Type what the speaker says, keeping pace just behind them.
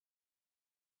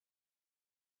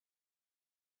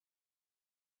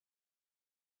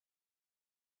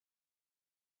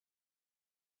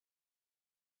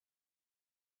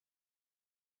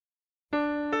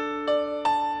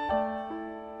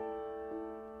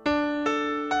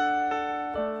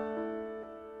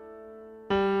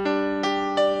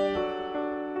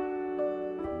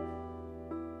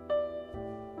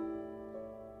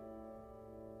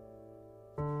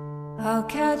I'll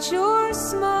catch your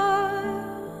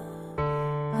smile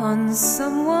on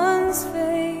someone's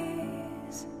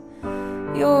face,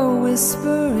 your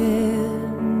whisper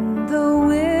in the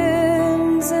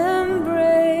wind's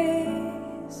embrace.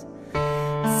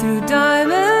 Through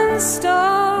diamond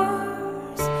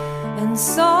stars and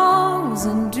songs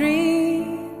and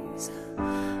dreams,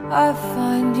 I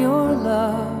find your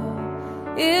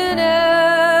love in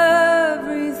everything.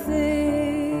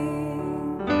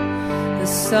 The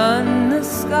sun, the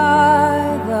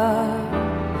sky, the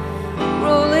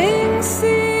rolling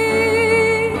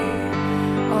sea,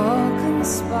 all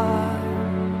conspire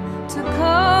to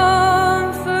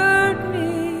comfort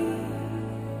me.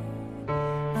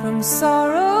 From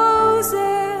sorrow's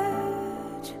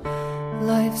edge,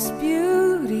 life's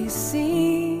beauty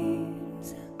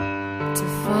seems to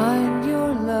find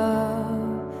your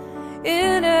love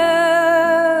in everything.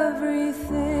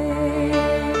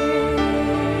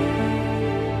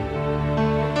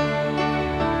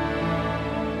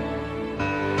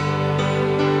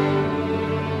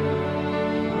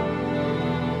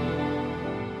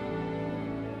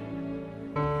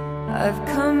 I've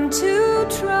come to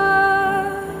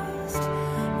trust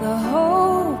the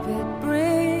hope it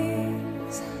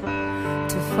brings,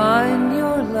 to find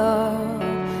your love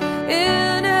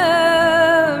in everything.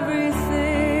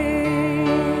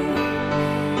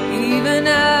 Even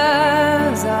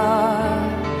as I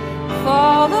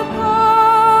fall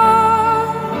apart,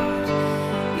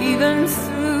 even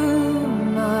through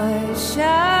my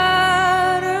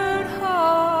shattered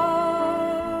heart,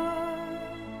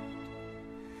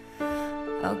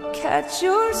 I'll catch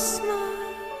your smile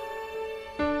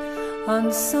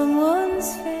on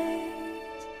someone's face.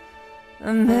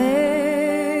 Amazing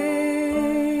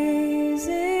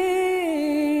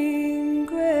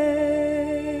grace.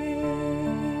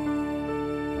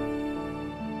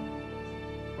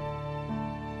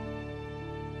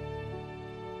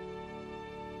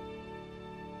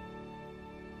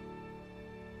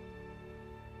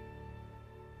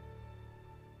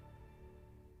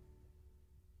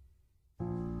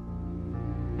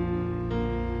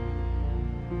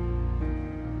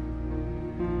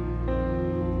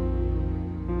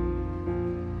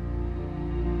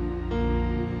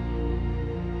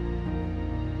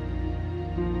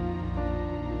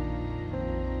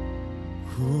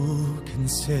 Who can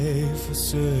say for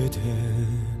certain?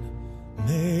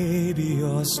 Maybe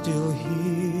you're still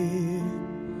here.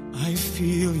 I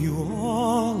feel you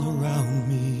all around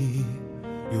me,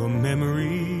 your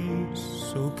memories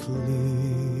so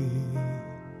clear.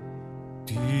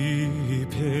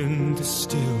 Deep in the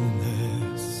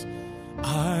stillness,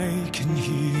 I can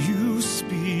hear you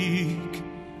speak.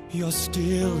 You're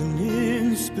still an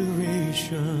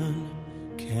inspiration.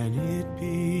 Can it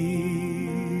be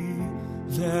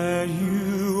that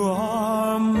you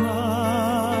are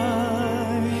my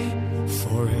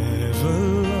forever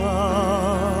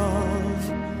love,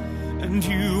 and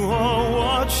you are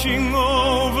watching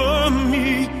over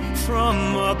me from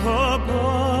up above?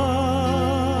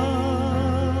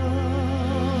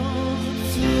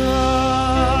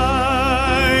 Fly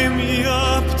me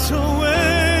up to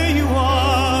where you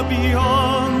are,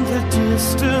 beyond the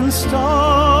distant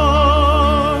star.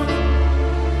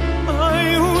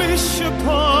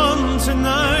 Upon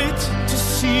tonight to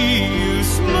see you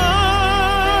smile,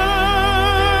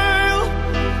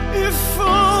 if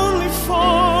only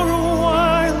for a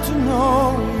while to know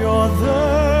you're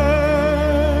there.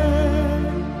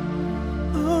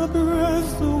 A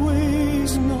breath away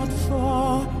is not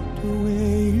far to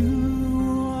where you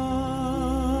are.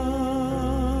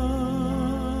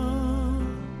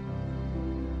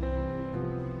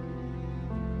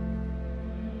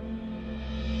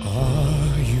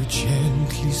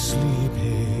 Gently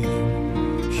sleeping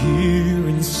here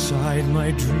inside my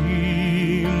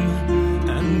dream,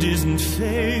 and isn't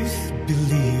faith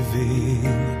believing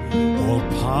all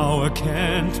power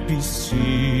can't be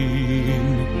seen?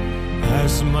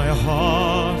 As my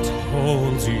heart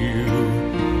holds you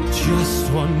just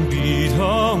one beat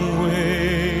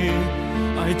away,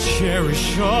 I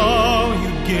cherish all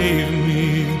you gave me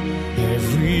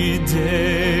every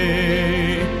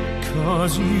day.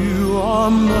 'Cause you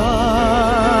are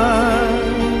my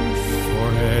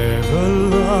forever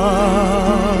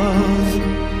love,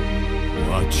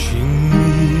 watching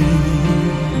me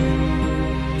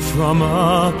from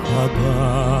up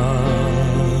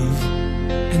above.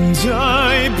 And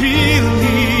I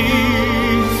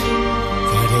believe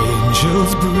that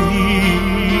angels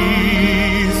breathe,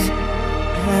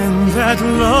 and that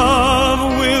love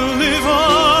will live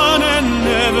on and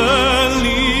never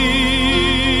leave.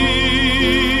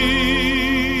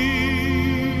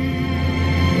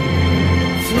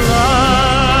 Fly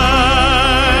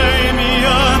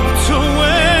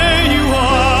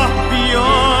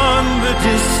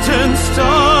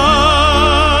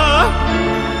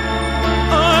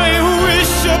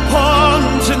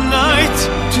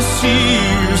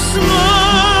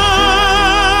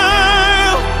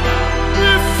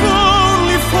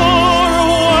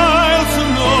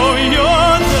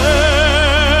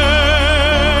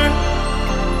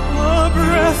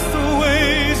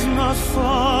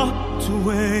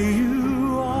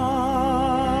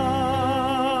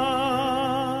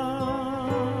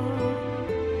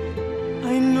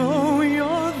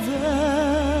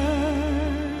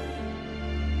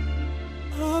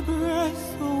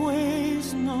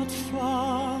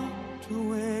to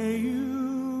where you